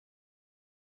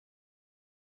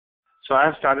So I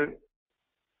have started.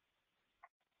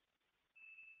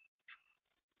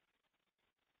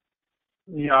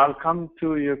 Yeah, I'll come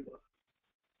to you.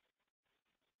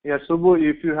 Yeah, Subbu,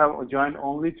 if you have joined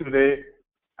only today,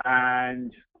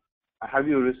 and have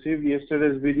you received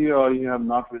yesterday's video or you have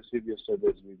not received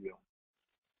yesterday's video?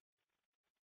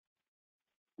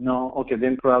 No, okay,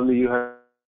 then probably you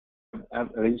have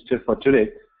registered for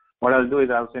today. What I'll do is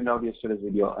I'll send out yesterday's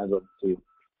video as well to you.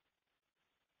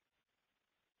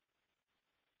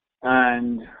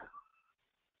 And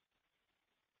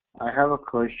I have a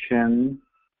question.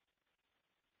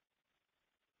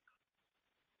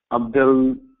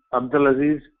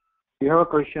 Abdulaziz, you have a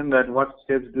question that what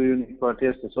steps do you need for a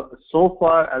tester? So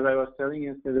far, as I was telling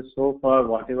yesterday, so far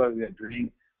whatever we are doing,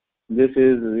 this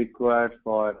is required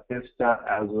for tester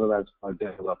as well as for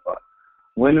developer.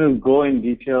 When we go in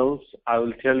details, I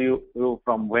will tell you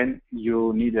from when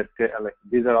you need a like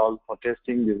these are all for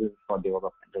testing, this is for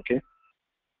development. Okay,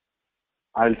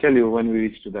 I'll tell you when we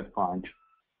reach to that point.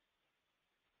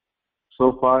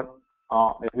 So far,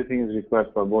 everything is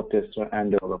required for both tester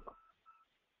and developer.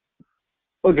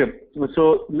 Okay,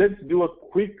 so let's do a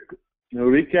quick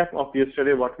recap of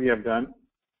yesterday, what we have done.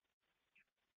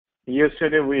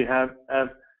 Yesterday we have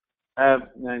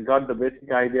got the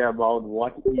basic idea about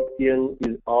what ETL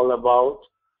is all about.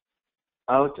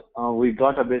 We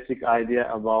got a basic idea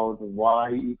about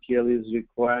why ETL is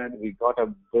required. We got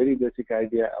a very basic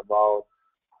idea about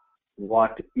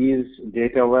what is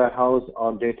data warehouse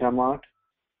or data mart.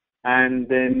 And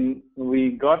then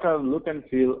we got a look and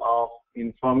feel of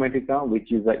Informatica,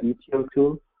 which is the ETL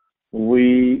tool.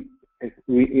 We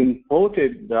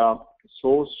imported the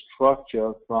source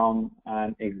structure from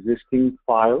an existing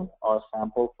file or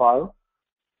sample file.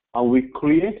 We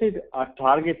created a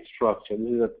target structure.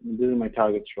 This is my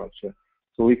target structure.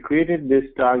 So we created this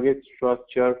target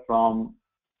structure from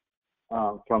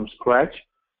scratch,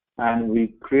 and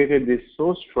we created this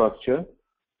source structure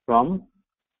from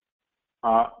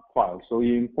a file. So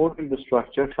we imported the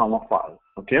structure from a file.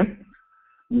 Okay.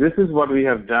 This is what we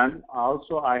have done.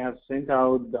 Also, I have sent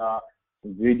out the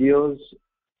videos,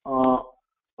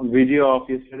 video of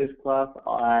yesterday's class,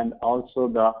 and also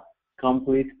the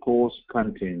complete course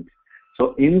content.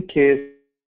 So in case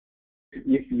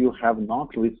if you have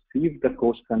not received the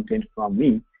course content from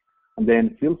me,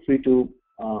 then feel free to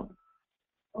feel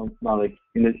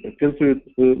free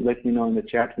to let me know in the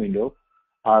chat window.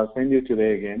 I'll send you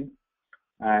today again,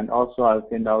 and also I'll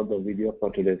send out the video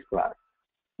for today's class.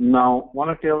 Now, I want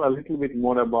to tell a little bit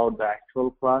more about the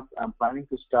actual class. I'm planning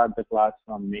to start the class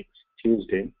from next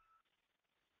Tuesday,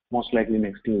 most likely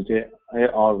next Tuesday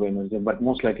or Wednesday, but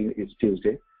most likely it's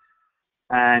Tuesday.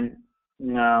 And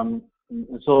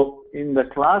so in the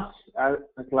class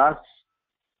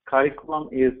curriculum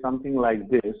is something like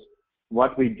this.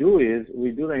 What we do is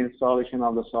we do the installation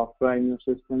of the software in your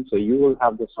system. So you will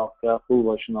have the software, full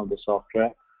version of the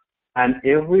software. And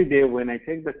every day when I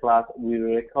take the class, we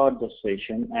record the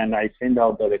session, and I send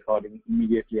out the recording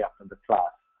immediately after the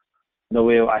class, the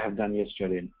way I have done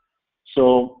yesterday.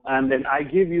 So, and then I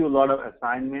give you a lot of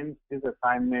assignments. These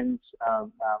assignments,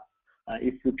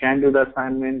 if you can do the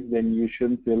assignments, then you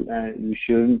shouldn't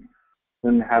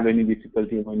have any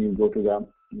difficulty when you go to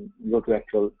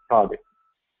actual project.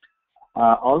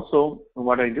 Also,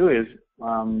 what I do is,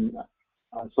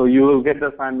 so you will get the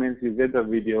assignments, you get the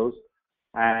videos,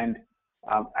 and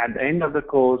at the end of the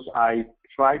course, I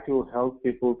try to help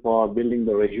people for building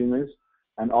the resumes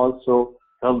and also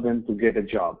help them to get a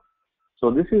job. So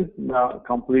this is the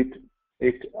complete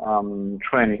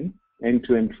training,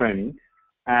 end-to-end training.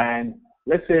 And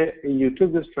let's say you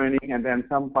took this training, and then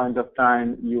some point of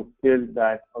time you feel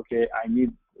that, okay, I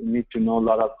need to know a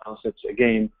lot of concepts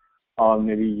again, or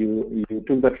maybe you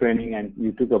took the training and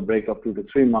you took a break of 2 to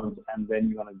 3 months, and then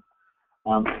you're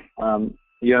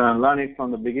gonna learn it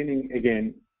from the beginning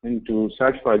again and to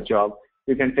search for a job.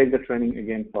 You can take the training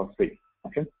again for free.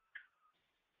 Okay.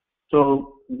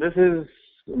 So this is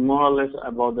more or less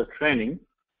about the training.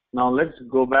 Now let's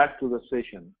go back to the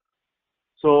session.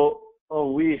 So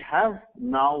we have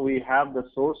the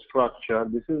source structure.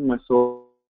 This is my source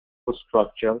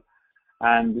structure,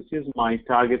 and this is my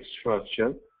target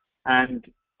structure. And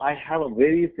I have a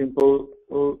very simple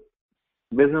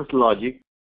business logic.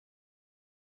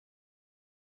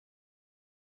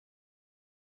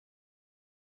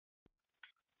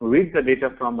 Read the data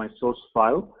from my source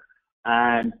file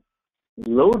and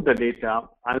load the data.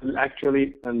 I will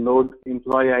actually load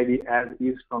employee ID as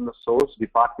is from the source,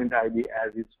 department ID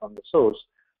as is from the source.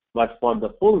 But for the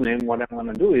full name, what I'm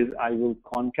going to do is I will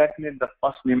concatenate the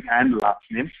first name and last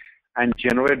name and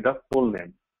generate the full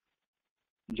name.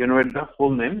 Generate the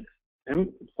full name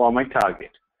for my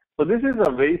target. So this is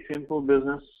a very simple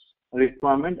business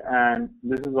requirement, and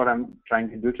this is what I'm trying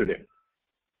to do today.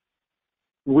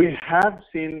 We have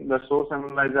seen the source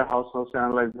analyzer, how source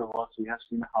analyzer works. We have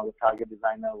seen how the target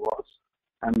designer works,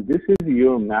 and this is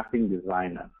your mapping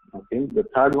designer. Okay, the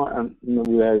third one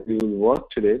where we will work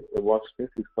today, the workspace,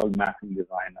 is called mapping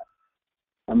designer,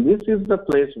 and this is the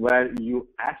place where you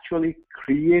actually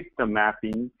create the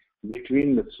mapping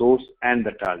between the source and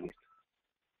the target.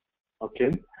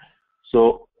 Okay,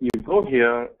 so you go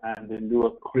here and then do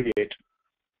a create,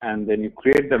 and then you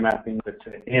create the mapping. Let's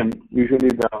say M. Usually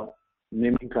the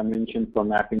naming convention for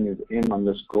mapping is M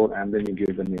underscore, and then you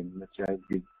give the name. Let's say I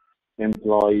give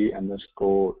employee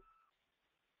underscore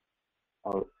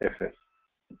or FS.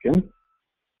 Okay.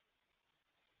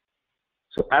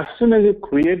 So as soon as you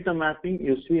create the mapping,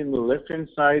 you see in the left-hand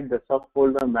side the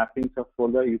subfolder, mapping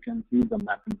subfolder. You can see the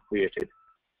mapping created.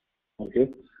 Okay.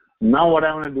 Now what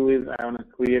I want to do is I want to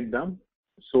create the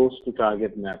source to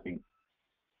target mapping.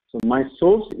 So my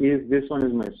source is, this one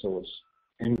is my source.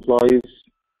 Employees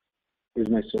is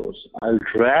my source. I'll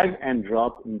drag and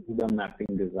drop into the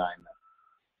mapping designer.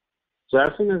 So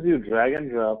as soon as you drag and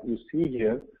drop, you see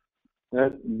here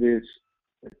that this,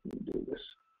 let me do this,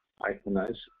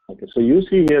 iconize. Okay, so you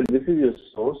see here, this is your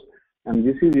source, and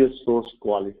this is your source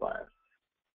qualifier.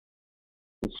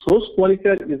 The source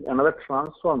qualifier is another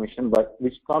transformation, but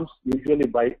which comes usually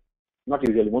by, not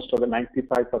usually, most of the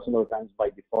 95% of the times by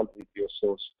default with your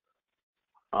source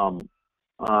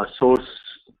source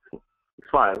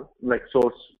file, like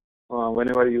source.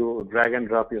 Whenever you drag and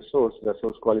drop your source, the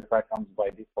source qualifier comes by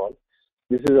default.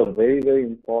 This is a very, very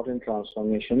important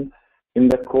transformation. In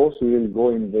the course, we will go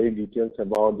in very details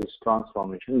about this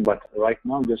transformation, but right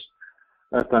now just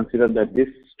consider that this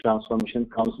transformation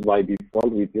comes by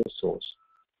default with your source.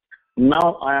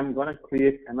 Now I am going to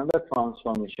create another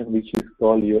transformation which is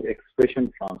called your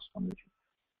expression transformation.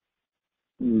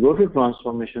 You go to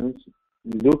transformations,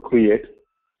 do create,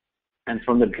 and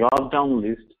from the drop down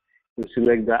list you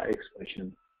select the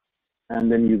expression, and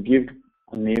then you give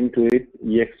a name to it,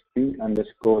 exp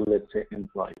underscore, let's say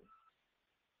employee.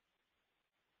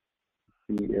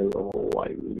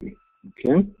 PLOYE.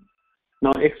 Okay.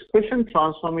 Now expression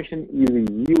transformation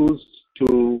is used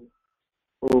to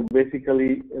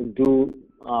basically do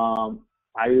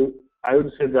I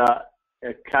would say the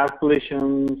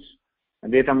calculations,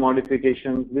 data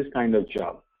modifications, this kind of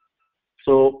job.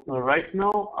 So right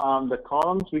now the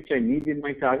columns which I need in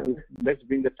my target, let's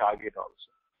bring the target also.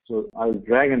 So I'll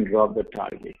drag and drop the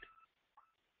target.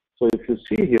 So if you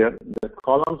see here, the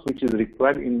columns which is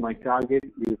required in my target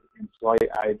is employee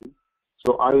ID.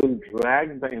 So I will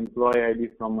drag the employee ID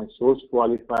from my source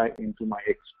qualifier into my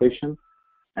expression,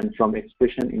 and from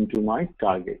expression into my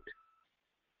target.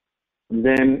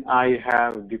 Then I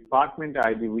have department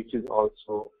ID, which is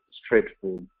also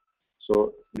straightforward.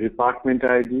 So department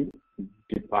ID,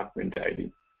 department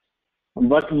ID.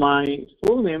 But my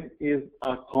full name is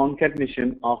a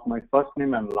concatenation of my first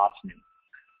name and last name.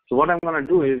 So what I'm going to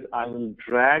do is I will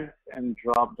drag and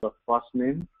drop the first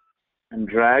name and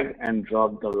drag and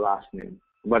drop the last name.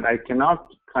 But I cannot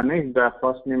connect the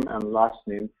first name and last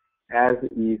name as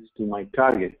is to my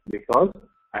target because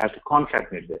I have to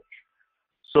concatenate it.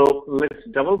 So let's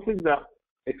double click the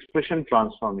expression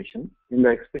transformation. In the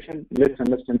expression, let's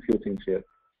understand a few things here.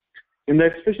 In the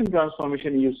expression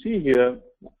transformation, you see here,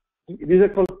 these are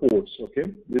called ports, okay?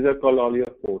 These are called all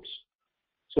your ports.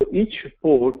 So each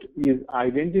port is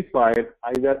identified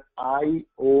either I,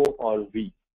 O, or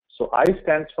V. So I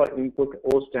stands for input,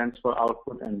 O stands for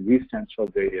output, and V stands for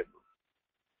variable.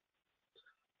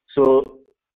 So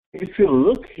if you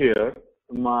look here,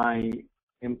 my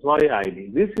employee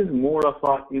ID, this is more of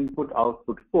an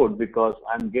input-output port because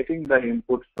I'm getting the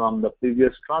input from the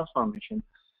previous transformation,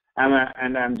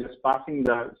 and I'm just passing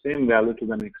the same value to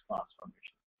the next transformation.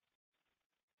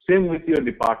 Same with your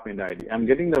department ID. I'm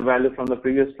getting the value from the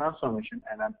previous transformation,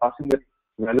 and I'm passing the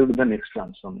value to the next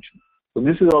transformation. So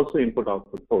this is also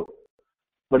input-output port.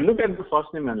 But look at the first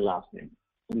name and last name.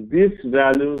 These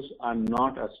values are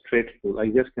not a straightforward. I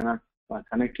just cannot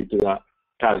connect it to the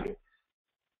target.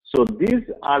 So these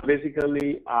are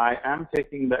basically, I am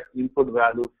taking the input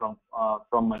value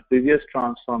from my previous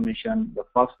transformation, the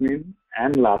first name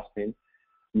and last name.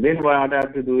 Then what I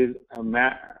have to do is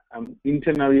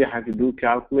internally I have to do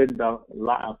calculate the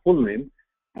full name,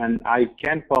 and I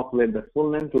can populate the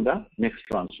full name to the next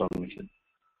transformation.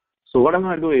 So what I'm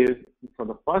going to do is for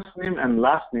the first name and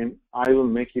last name, I will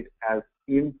make it as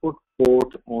input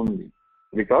port only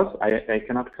because I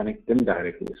cannot connect them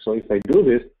directly. So if I do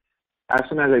this, as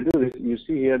soon as I do this, you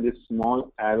see here this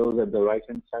small arrows at the right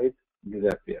hand side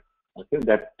disappear. Okay,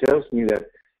 that tells me that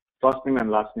first name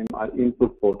and last name are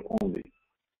input port only.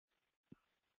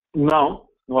 Now,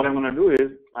 what I'm going to do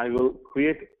is I will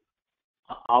create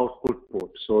an output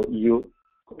port. So you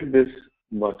click this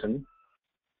button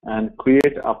and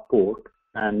create a port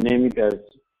and name it as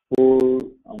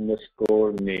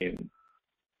full_name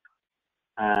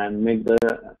and make the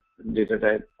data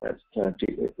type as 30.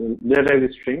 Data type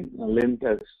is string, length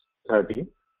as 30,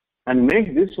 and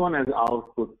make this one as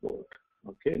output port.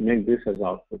 Okay, make this as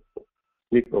output port.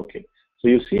 Click OK. So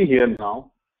you see here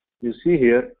now, you see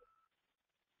here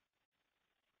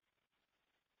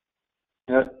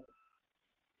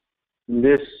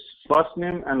this first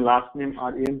name and last name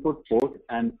are input port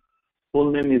and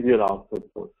full name is your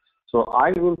output port. So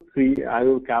I will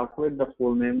calculate the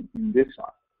full name in this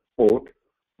port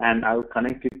and I will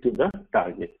connect it to the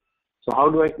target. So how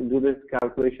do I do this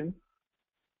calculation?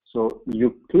 So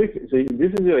you click, so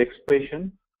this is your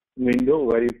expression window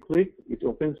where you click, it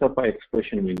opens up an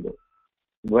expression window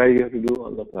where you have to do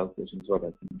all the calculations, what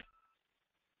happened.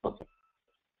 Okay.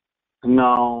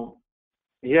 Now,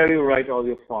 here you write all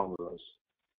your formulas.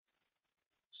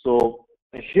 So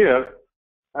here,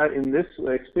 in this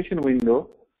expression window,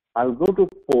 I'll go to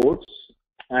ports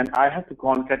and I have to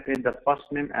concatenate the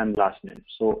first name and last name.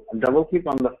 So double click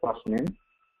on the first name,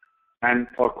 and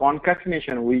for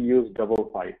concatenation we use double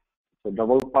pipe. So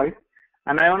double pipe,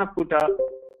 and I want to put a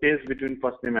space between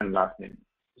first name and last name.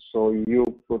 So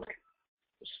you put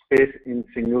space in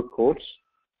single quotes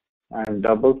and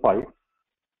double pipe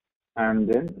and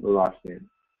then last name.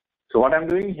 So what I'm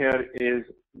doing here is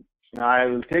I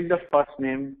will take the first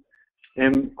name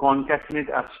and concatenate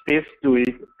a space to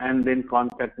it and then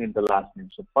concatenate the last name.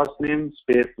 So first name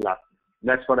space last name.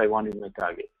 That's what I want in my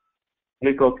target.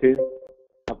 Click OK,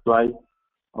 apply,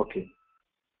 OK.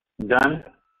 Done.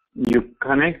 You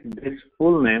connect this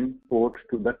full name port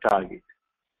to the target.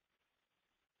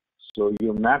 So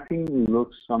your mapping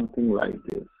looks something like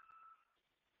this.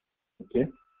 Okay.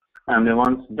 And then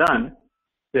once done,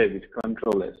 save it,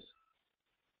 Control S.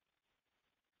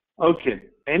 Okay.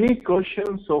 Any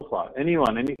questions so far?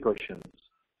 Anyone? Any questions?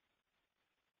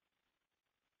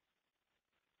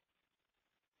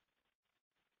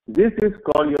 This is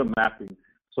called your mapping.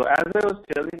 So as I was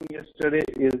telling yesterday,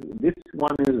 this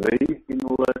one is very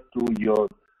similar to your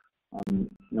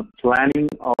planning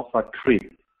of a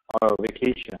trip or a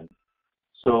vacation.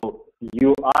 So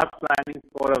you are planning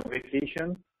for a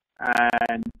vacation,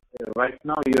 and right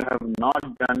now you have not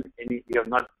done any, you have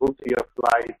not booked your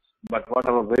flights, but what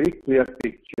have a very clear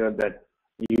picture that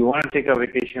you want to take a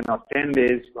vacation of 10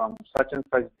 days from such and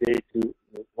such day to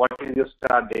what is your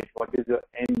start date, what is your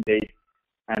end date,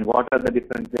 and what are the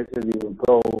different places you will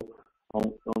go,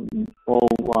 when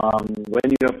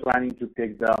you are planning to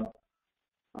take the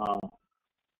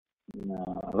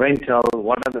rental,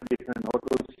 what are the different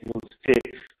hotels you will stay.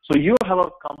 So you have a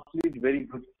complete, very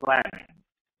good plan,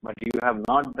 but you have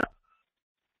not done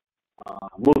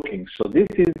booking. So this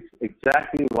is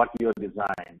exactly what your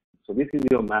design. So this is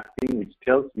your mapping, which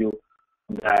tells you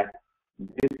that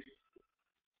this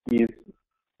is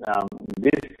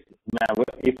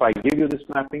if I give you this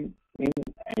mapping, you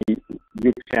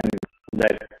can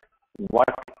that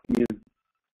what is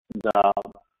the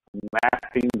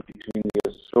mapping between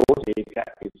your source data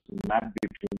is mapped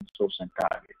between source and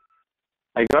target.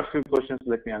 I got a few questions.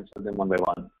 Let me answer them one by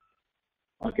one.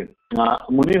 Okay.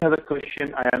 Munir has a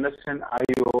question. I understand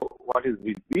IO. What is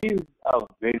V? V is a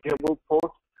variable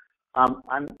port. I'm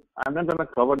not going to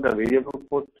cover the variable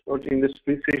port in this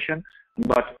pre-session,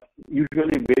 but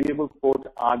usually variable ports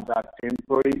are the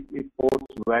temporary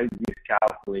ports where you do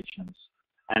calculations,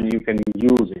 and you can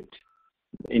use it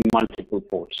in multiple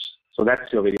ports. So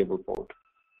that's your variable port.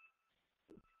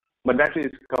 But that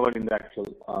is covered in the actual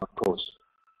course.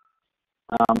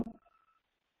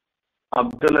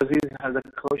 Abdulaziz has a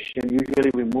question.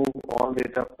 Usually we move all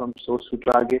data from source to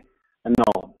target.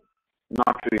 No,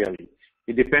 not really.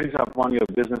 It depends upon your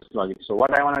business logic. So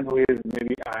what I want to do is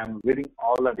maybe I am reading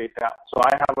all the data. So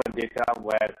I have a data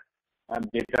where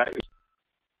data is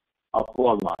of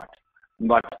Walmart,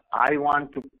 but I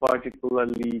want to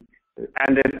particularly,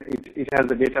 and then it has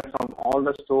the data from all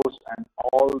the stores and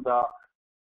all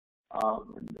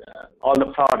the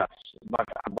products, but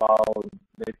about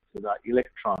the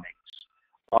electronics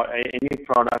or any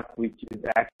product which is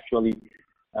actually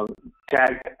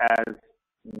tagged as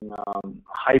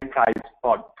high price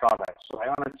product. So I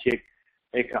want to check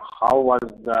how was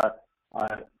the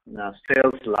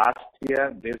sales last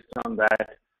year based on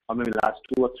that, or maybe last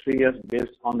 2 or 3 years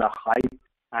based on the hype,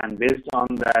 and based on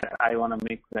that I want to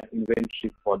make the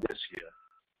inventory for this year.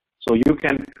 So you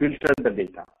can filter the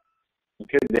data.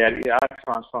 Okay, there are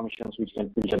transformations which can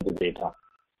filter the data.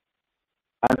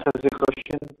 Answers the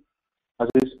question,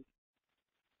 Aziz?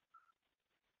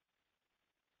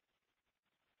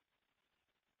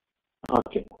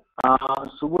 Okay.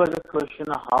 Subbu has a question: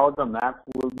 how the map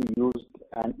will be used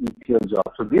an ETL job.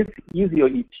 So this is your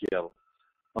ETL.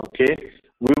 Okay.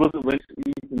 We will, when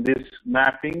in this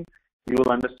mapping, you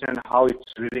will understand how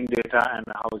it's reading data and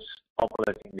how it's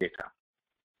populating data.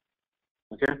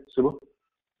 Okay, Subbu?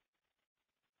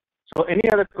 So any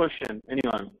other question,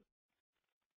 anyone?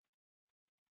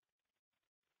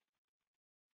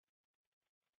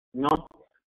 No?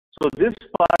 So this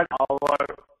part, our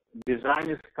design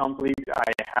is complete.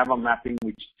 I have a mapping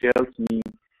which tells me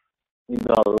in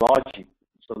the logic.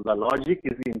 So the logic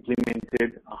is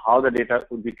implemented, how the data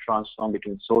would be transformed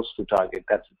between source to target.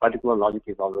 That particular logic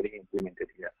is already implemented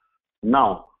here.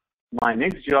 Now, my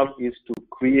next job is to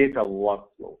create a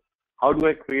workflow. How do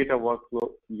I create a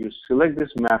workflow? You select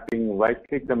this mapping,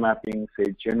 right-click the mapping,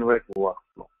 say generate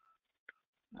workflow.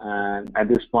 And at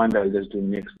this point, I'll just do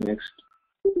next.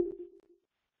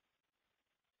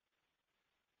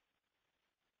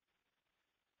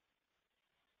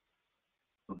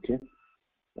 Okay.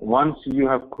 Once you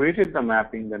have created the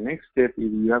mapping, the next step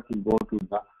is you have to go to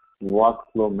the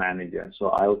workflow manager. So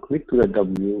I'll click to the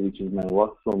W, which is my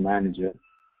workflow manager,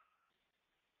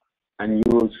 and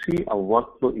you will see a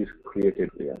workflow is created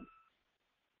there.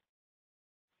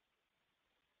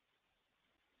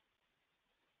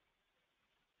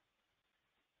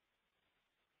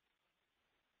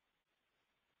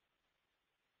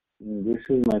 This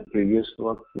is my previous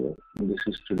workflow, and this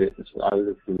is today. So I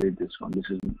will delete this one. This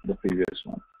is the previous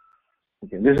one.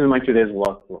 Okay, this is my today's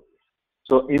workflow.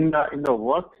 So in the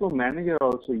workflow manager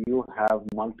also you have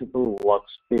multiple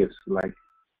workspace like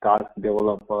task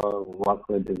developer,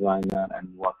 workflow designer, and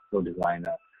workflow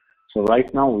designer. So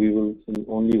right now we will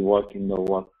only work in the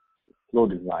workflow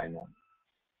designer.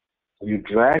 So you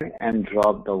drag and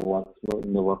drop the workflow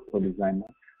in the workflow designer.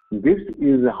 This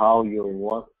is how your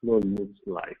workflow looks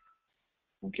like.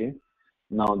 Okay.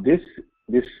 Now this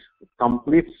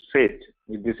complete set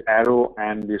with this arrow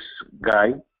and this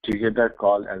guy together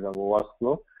called as a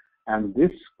workflow, and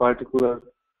this particular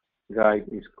guy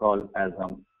is called as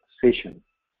a session.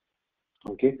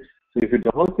 Okay. So if you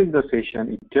double click the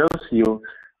session, it tells you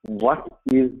what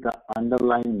is the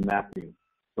underlying mapping.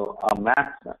 So a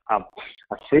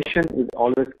session is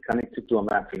always connected to a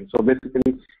mapping. So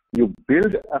basically, you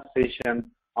build a session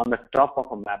on the top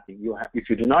of a mapping. If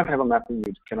you do not have a mapping,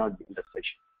 you cannot build a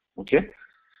session. Okay.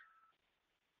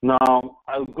 Now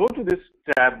I'll go to this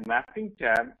tab, mapping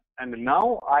tab, and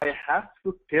now I have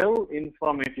to tell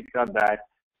Informatica that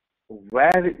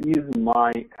where is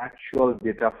my actual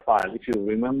data file. If you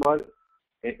remember,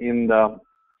 in the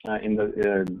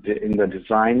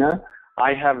designer,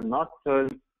 I have not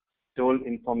told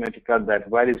Informatica that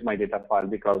where is my data file,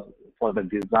 because for the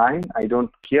design I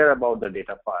don't care about the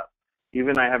data file.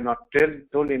 Even I have not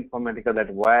told Informatica that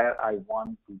where I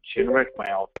want to generate my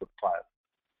output file,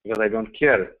 because I don't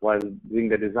care while doing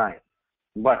the design.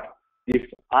 But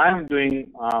if I'm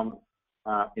doing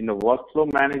in the workflow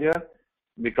manager,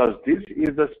 because this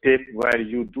is the step where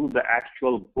you do the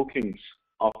actual bookings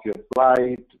of your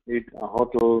flight,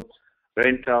 hotel,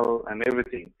 rental, and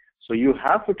everything. So you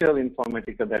have to tell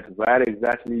Informatica that where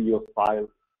exactly your file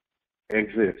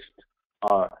exists,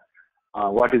 or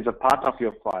what is a part of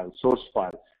your file, source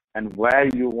file, and where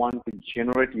you want to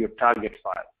generate your target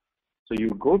file. So you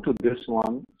go to this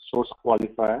one, source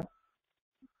qualifier,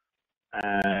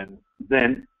 and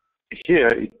then here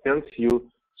it tells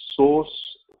you source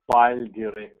file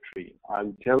directory.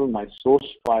 I'll tell my source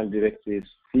file directory is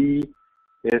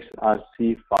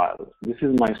CSRC files. This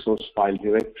is my source file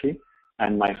directory,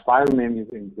 and my file name is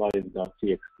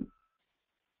employees.txt.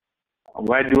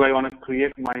 Where do I want to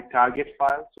create my target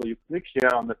file? So you click here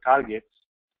on the targets.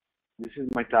 This is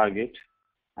my target,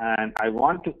 and I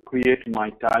want to create my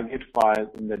target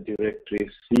file in the directory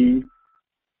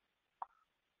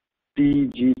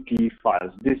CTGT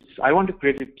files. This I want to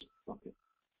create it. Okay.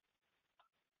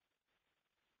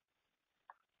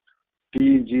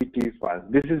 TGT files.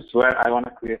 This is where I want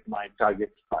to create my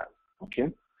target file. Okay.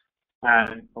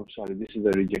 And oh, sorry, this is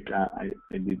a reject. I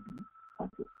did.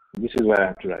 Okay. This is where I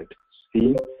have to write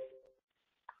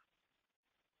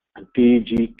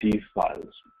TGT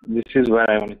files. This is where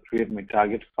I want to create my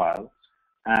target file,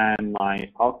 and my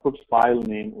output file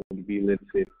name would be, let's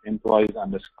say,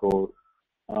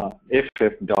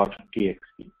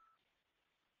 employees_ff.txt.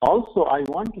 Also, I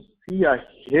want to see a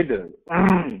header,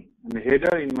 in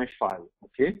my file.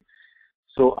 Okay,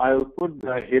 so I'll put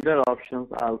the header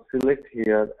options. I'll select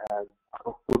here as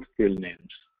output field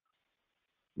names.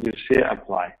 You say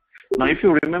apply. Now, if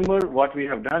you remember, what we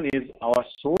have done is our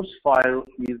source file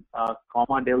is a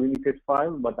comma delimited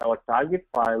file, but our target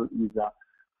file is a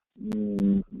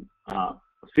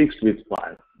fixed width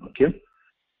file. Okay.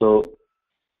 So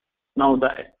now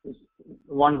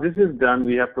once this is done,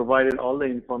 we have provided all the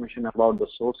information about the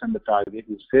source and the target.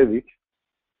 You save it,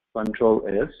 Control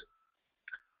S.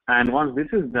 And once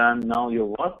this is done, now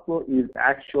your workflow is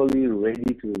actually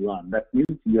ready to run. That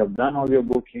means you have done all your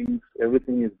bookings,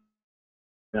 everything is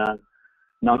done.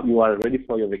 Now you are ready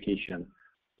for your vacation.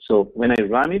 So when I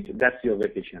run it, that's your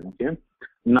vacation. Okay.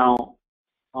 Now,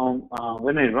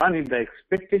 when I run it, the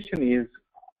expectation is,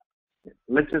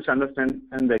 let's just understand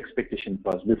the expectation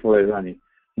first before I run it.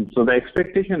 So the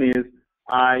expectation is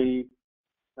I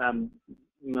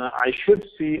should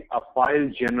see a file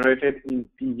generated in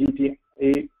TGT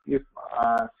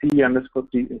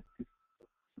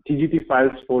TGT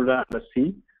files folder under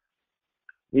C.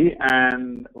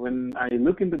 And when I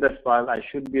look into that file, I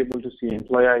should be able to see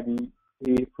employee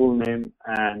ID, full name,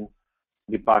 and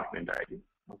department ID.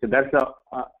 Okay, that's the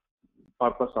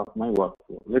purpose of my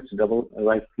workflow. Let's double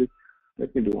right click.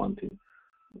 Let me do one thing.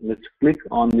 Let's click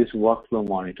on this workflow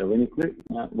monitor. When you click,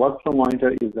 workflow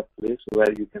monitor is the place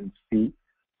where you can see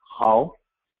how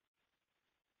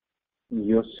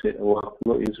your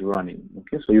workflow is running.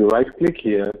 Okay, so you right click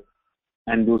here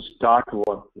and do start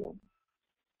workflow.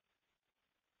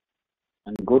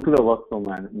 And go to the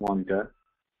workflow monitor.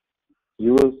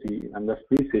 You will see under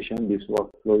free session, this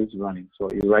workflow is running. So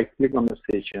you right click on the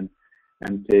session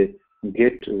and say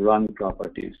get run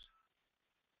properties.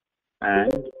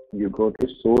 And you go to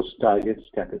source target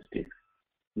statistics.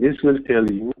 This will tell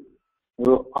you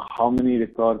how many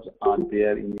records are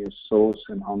there in your source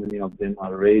and how many of them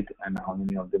are read and how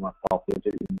many of them are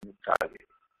populated in your target.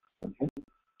 Okay.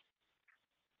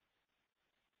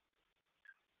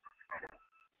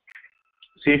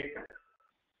 See,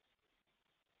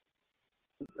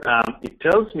 it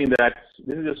tells me that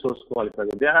this is a source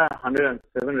qualifier. There are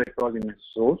 107 records in my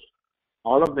source.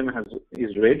 All of them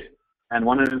is read, and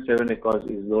 107 records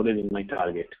is loaded in my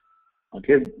target.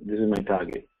 Okay, this is my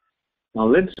target. Now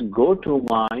let's go to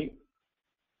my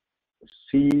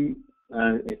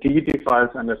TGT files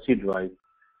under C drive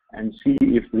and see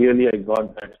if really I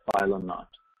got that file or not.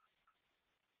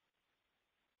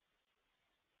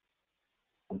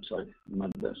 I'm sorry,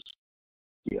 not this.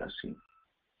 TRC.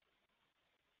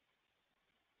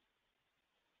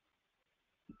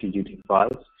 TGT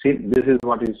files. See, this is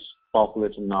what is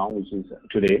populated now, which is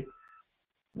today.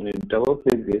 When you double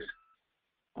click this,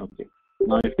 okay.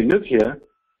 Now if you look here,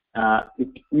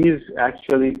 it is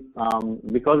actually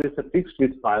because it's a fixed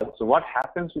width file. So what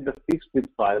happens with the fixed width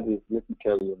file is, let me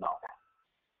tell you now.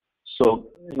 So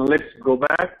let's go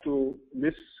back to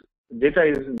this. Data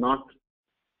is not.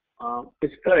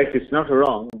 It's correct. It's not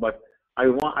wrong, but I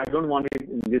don't want it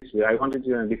in this way. I want it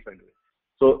in a different way.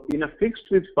 So in a fixed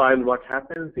width file, what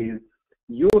happens is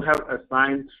you have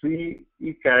assigned 3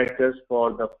 characters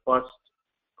for the first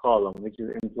column, which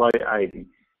is employee ID.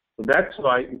 So that's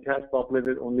why it has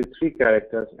populated only 3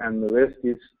 characters, and the rest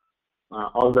is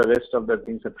all the rest of the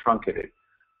things are truncated.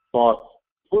 For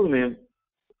full name,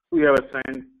 we have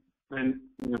assigned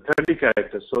 30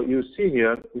 characters. So you see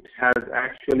here, it has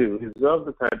actually reserved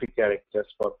the 30 characters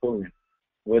for full name.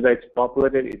 Whether it's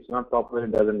populated, it's not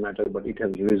populated, doesn't matter, but it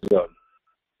has reserved.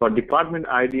 For department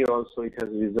ID also, it has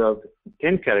reserved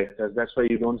 10 characters. That's why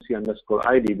you don't see underscore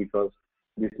ID, because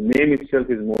this name itself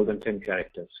is more than 10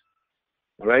 characters.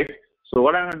 All right. So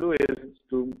what I'm going to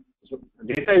do is so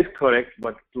data is correct,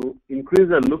 but to increase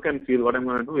the look and feel, what I'm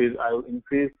going to do is I will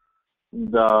increase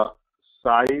the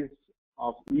size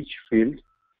of each field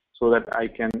so that I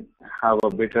can have a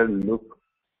better look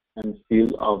and feel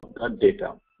of the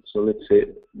data. So let's say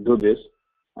do this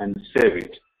and save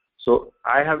it. So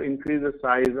I have increased the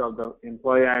size of the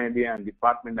employee ID and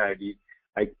department ID.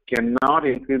 I cannot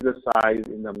increase the size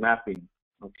in the mapping.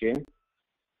 Okay,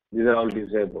 these are all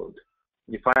disabled.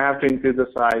 If I have to increase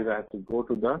the size, I have to go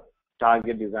to the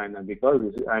target designer, because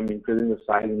I'm increasing the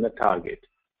size in the target.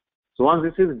 So once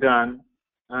this is done,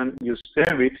 and you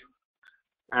save it,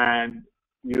 and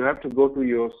you have to go to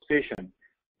your session.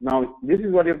 Now, this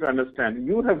is what you have to understand.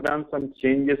 You have done some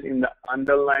changes in the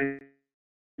underlying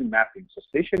mapping. So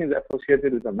session is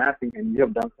associated with the mapping, and you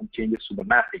have done some changes to the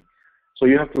mapping. So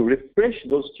you have to refresh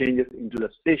those changes into the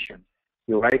session.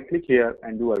 You right click here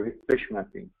and do a refresh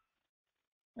mapping.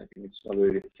 I think it's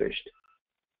already refreshed.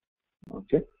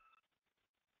 Okay.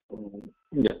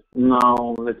 Yeah.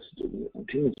 Now let's do. I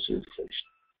think it's refreshed.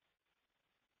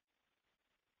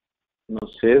 Now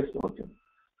save. Okay.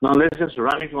 Now let's just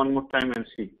run it one more time and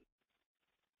see.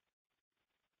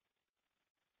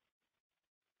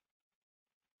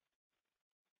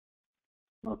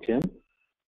 Okay.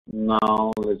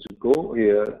 Now let's go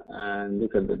here and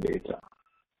look at the data.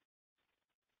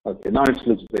 Okay, now it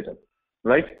looks better,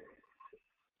 right?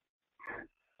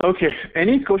 Okay,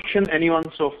 any question, anyone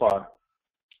so far?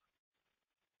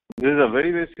 This is a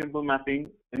very, very simple mapping.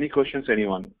 Any questions,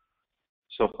 anyone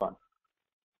so far?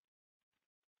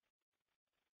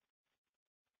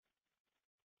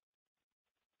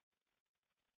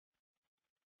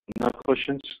 No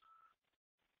questions?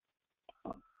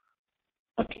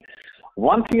 Okay.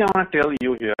 One thing I want to tell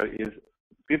you here is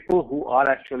people who are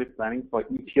actually planning for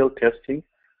ETL testing.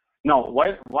 Now,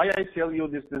 why I tell you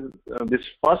this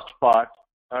first part,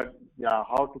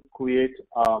 how to create,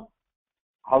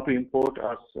 how to import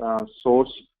a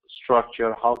source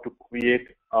structure, how to create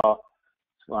a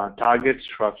target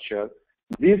structure.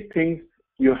 These things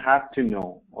you have to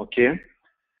know, okay?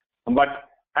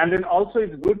 And then also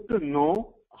it's good to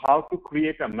know how to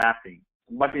create a mapping.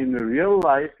 But in real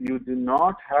life, you do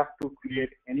not have to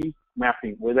create any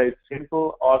mapping, whether it's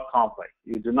simple or complex.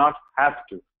 You do not have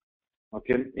to.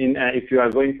 Okay. If you are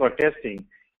going for testing,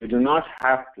 you do not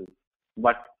have to.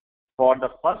 But for the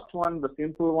first one, the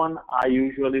simple one, I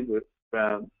usually would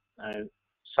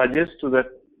suggest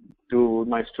to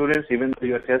my students, even though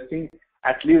you are testing,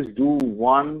 at least do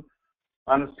one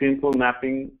simple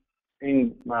mapping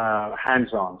in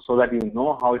hands-on, so that you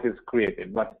know how it is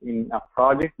created. But in a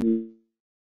project, you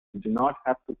do not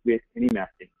have to create any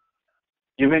mapping.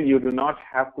 Even you do not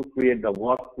have to create the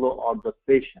workflow or the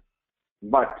session.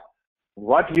 But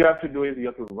what you have to do is you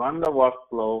have to run the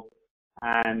workflow,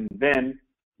 and then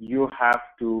you have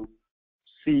to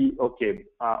see, okay,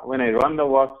 when I run the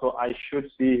workflow, I should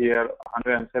see here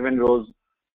 107 rows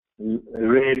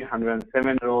read,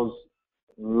 107 rows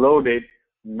loaded.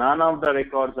 None of the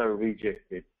records are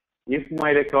rejected. If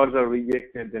my records are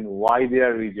rejected, then why they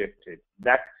are rejected?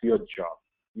 That's your job.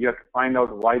 You have to find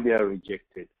out why they are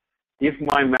rejected. If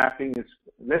my mapping is,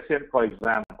 let's say, for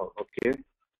example, okay,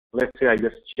 let's say I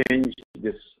just change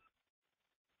this.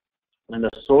 And the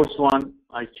source one,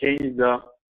 I change the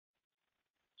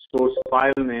source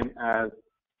file name as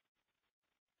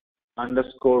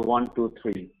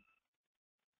 _123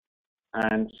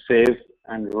 and save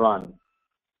and run.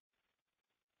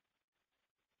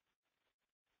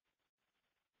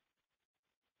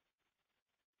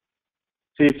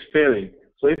 See, it's failing.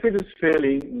 So if it is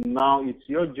failing, now it's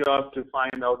your job to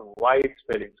find out why it's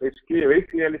failing. So it's very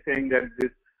clearly saying that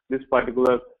this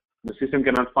particular, the system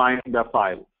cannot find the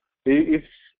file. If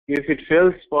it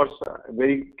fails for a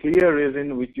very clear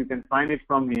reason, which you can find it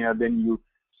from here, then you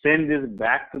send this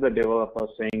back to the developer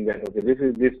saying that, okay,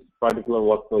 this particular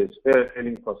workflow is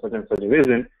failing for such and such a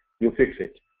reason, you fix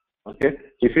it. Okay,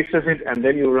 he fixes it, and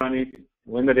then you run it.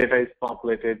 When the data is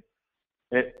populated,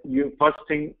 first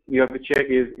thing you have to check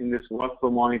is in this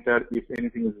workflow monitor if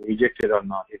anything is rejected or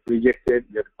not. If rejected,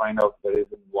 you have to find out the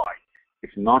reason why.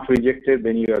 If not rejected,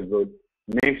 then you are good.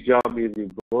 Next job is you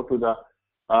go to the,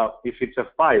 if it's a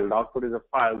file, the output is a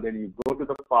file, then you go to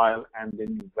the file and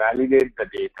then you validate the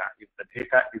data, if the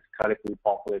data is correctly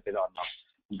populated or not.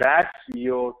 That's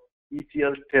your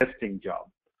ETL testing job.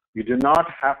 You do not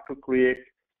have to create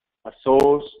a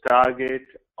source, target,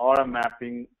 or a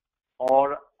mapping,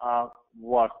 or a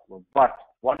workflow. But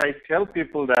what I tell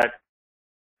people that,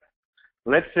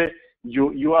 let's say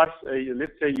you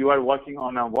are working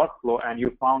on a workflow and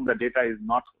you found the data is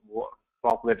not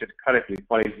populated correctly.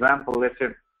 For example, let's say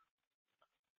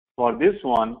for this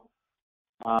one,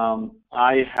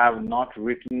 I have not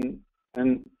written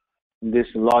in this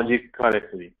logic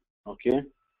correctly. Okay.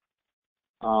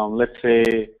 Let's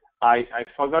say I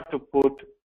forgot to put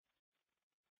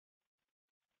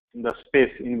the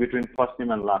space in between first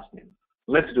name and last name.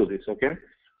 Let's do this, okay?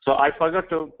 So I forgot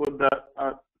to put the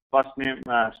first name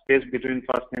space between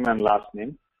first name and last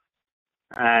name,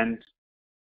 and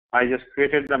I just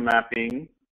created the mapping.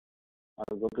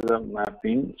 I'll go to the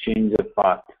mapping, change the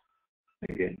path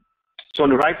again. So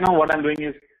right now, what I'm doing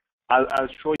is I'll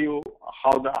show you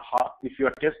how if you're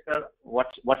a tester,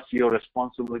 what's your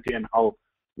responsibility and how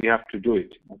we have to do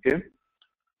it. Okay,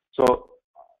 so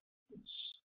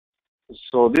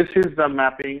this is the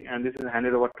mapping, and this is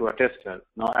handed over to a tester.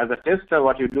 Now, as a tester,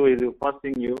 what you do is first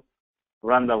thing you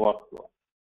run the workflow.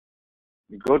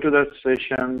 You go to the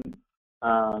session,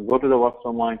 go to the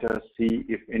workflow monitor, see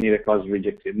if any records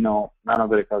rejected. No, none of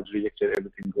the records rejected.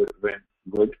 Everything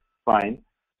good, fine.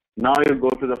 Now you go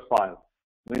to the file.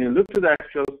 When you look to the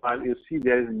actual file, you see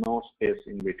there is no space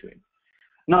in between.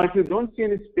 Now, if you don't see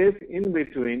any space in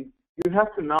between, you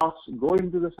have to now go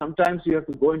into the, sometimes you have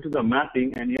to go into the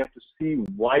mapping and you have to see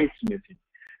why it's missing.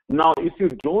 Now, if you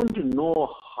don't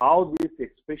know how this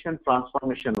expression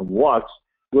transformation works,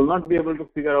 you will not be able to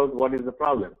figure out what is the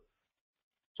problem.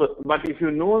 So, but if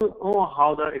you know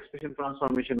how the expression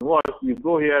transformation works, you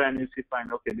go here and you see,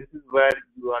 fine, okay, this is where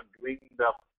you are doing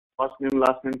the first name,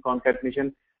 last name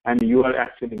concatenation, and you are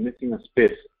actually missing a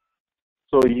space.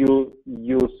 So you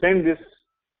send this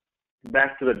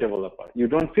back to the developer. You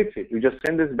don't fix it. You just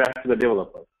send this back to the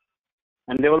developer,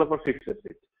 and developer fixes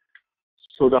it.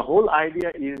 So the whole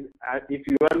idea is, if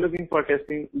you are looking for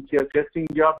testing, ETL testing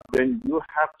job, then you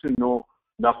have to know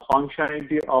the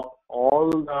functionality of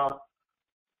all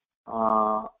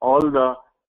the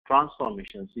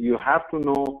transformations. You have to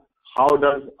know how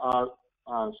does a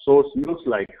source looks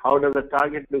like, how does a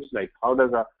target looks like, how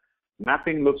does a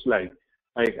mapping looks like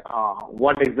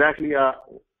what exactly a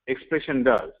expression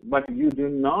does. But you do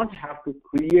not have to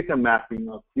create a mapping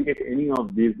or create any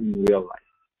of these in real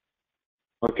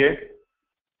life. Okay?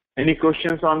 Any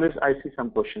questions on this? I see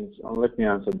some questions. Let me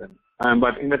answer them.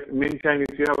 But in the meantime,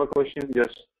 if you have a question,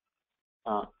 just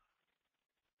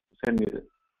send me this.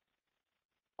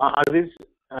 Aziz,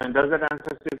 does that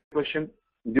answer your question?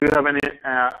 Do you have any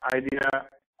idea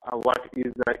what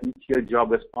is the ETL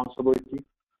job responsibility?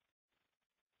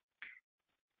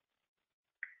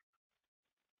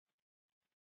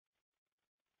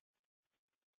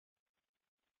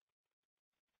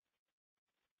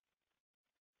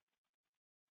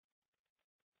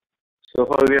 So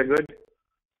far we are good?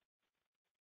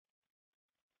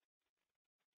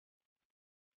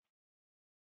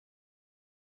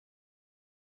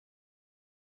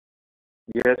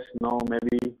 Yes, no,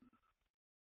 maybe.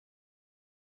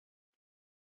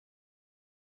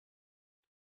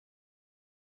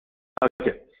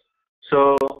 Okay.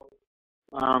 So,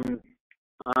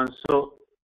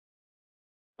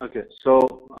 okay.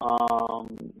 So,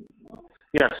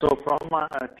 yeah. So from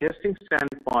a testing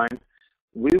standpoint,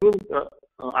 we will.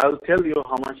 I'll tell you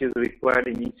how much is required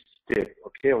in each step.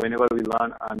 Okay. Whenever we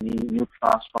learn a new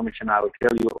transformation, I will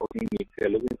tell you. Okay, if you're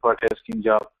looking for a testing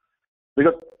job,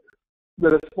 because the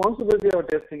responsibility of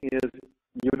testing is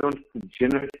you don't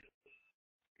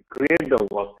create the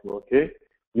workflow. Okay.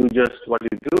 You just, what you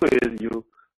do is you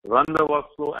run the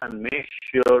workflow and make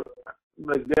sure,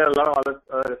 like there are a lot of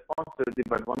other responsibility,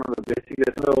 but one of the basic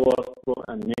is the workflow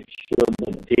and make sure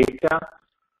the data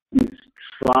is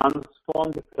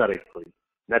transformed correctly.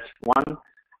 That's one,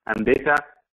 and data,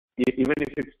 even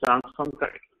if it's transformed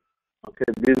correctly. Okay,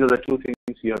 these are the two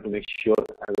things you have to make sure.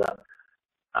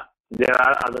 There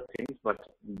are other things, but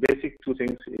basic two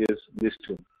things is these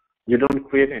two. You don't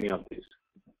create any of these.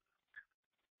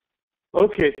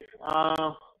 Okay,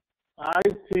 I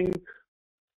think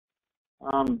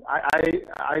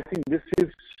I think this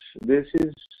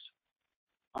is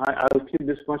I'll keep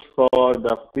this much for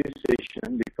the free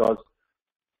session because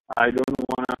I don't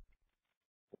want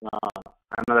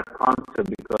another concept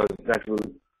because that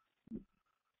will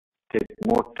take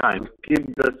more time.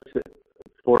 Keep this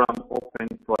forum open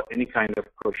for any kind of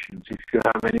questions. If you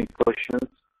have any questions,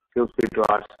 feel free to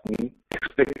ask me.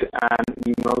 Expect an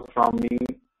email from me.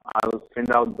 I'll send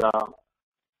out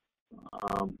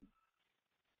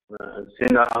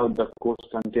the course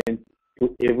content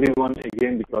to everyone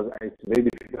again because it's very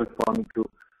difficult for me to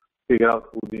figure out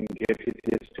who didn't get it.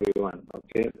 Yes, to everyone.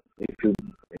 Okay, if you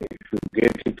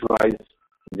get it twice,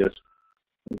 just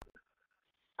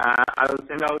I will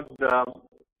send out the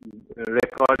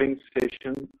recording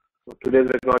session, today's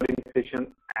recording session,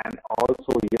 and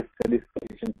also yesterday's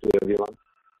session to everyone.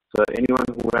 So anyone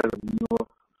who has no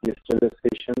yesterday's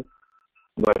session,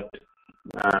 but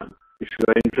if you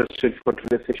are interested for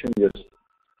today's session, just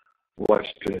watch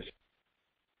today's.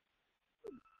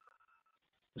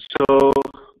 So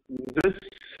this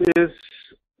is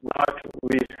what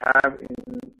we have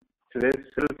in today's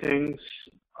things.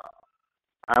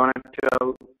 I want to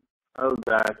tell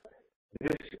that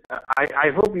this.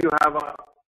 I hope you have a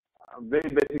very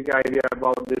basic idea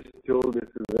about this tool. This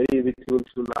is a very easy tool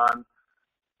to learn.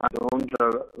 Don't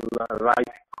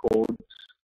write codes.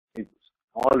 It's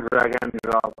all drag and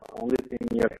drop. Only thing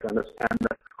you have to understand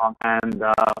the content. And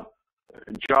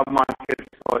the job market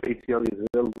for ETL is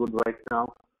real good right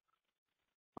now.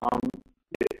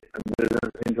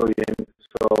 Business intelligence.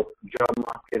 So job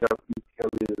market of ETL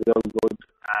is real good,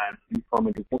 and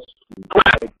Informatica most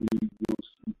widely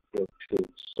used ETL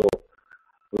tools. So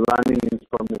learning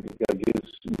Informatica gives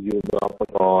you the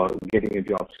opportunity for getting a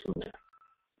job sooner.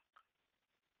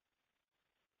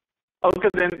 Okay,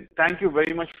 then thank you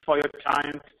very much for your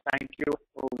time. Thank you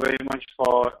very much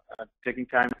for taking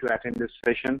time to attend this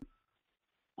session.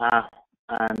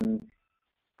 And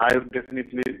I would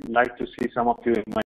definitely like to see some of you in my